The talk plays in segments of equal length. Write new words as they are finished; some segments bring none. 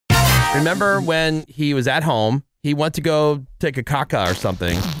Remember when he was at home, he went to go take a caca or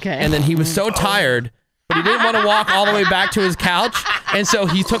something, and then he was so tired, but he didn't want to walk all the way back to his couch, and so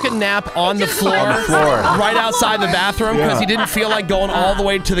he took a nap on the floor, right outside the bathroom, because he didn't feel like going all the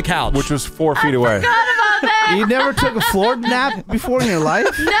way to the couch. Which was 4 feet away. You never took a floor nap before in your life?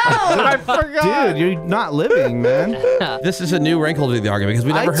 No. I forgot. Dude, you're not living, man. This is a new wrinkle to the argument because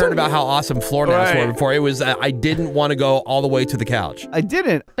we never heard about how awesome floor naps were before. It was I didn't want to go all the way to the couch. I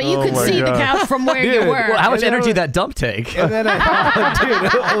didn't. But you could see the couch from where you were. Well, how much energy did that dump take? And then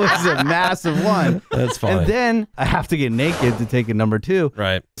dude, it was a massive one. That's fine. And then I have to get naked to take a number 2.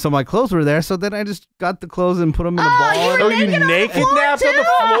 Right. So my clothes were there, so then I just got the clothes and put them in a ball. You naked napped on the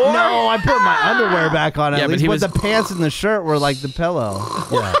floor? No, I put my underwear back on at least, but the pants and the shirt were like the pillow.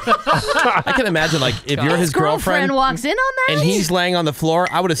 Yeah. I can imagine, like, if you're his girlfriend walks in on that and he's laying on the floor,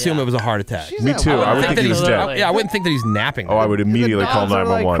 I would assume it was a heart attack. Me too. I would think that he's dead. Yeah, I wouldn't think that he's napping. Oh, I would immediately call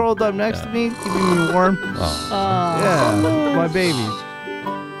 911. Like curled up next to me, keeping me warm. Oh. Yeah, my babies.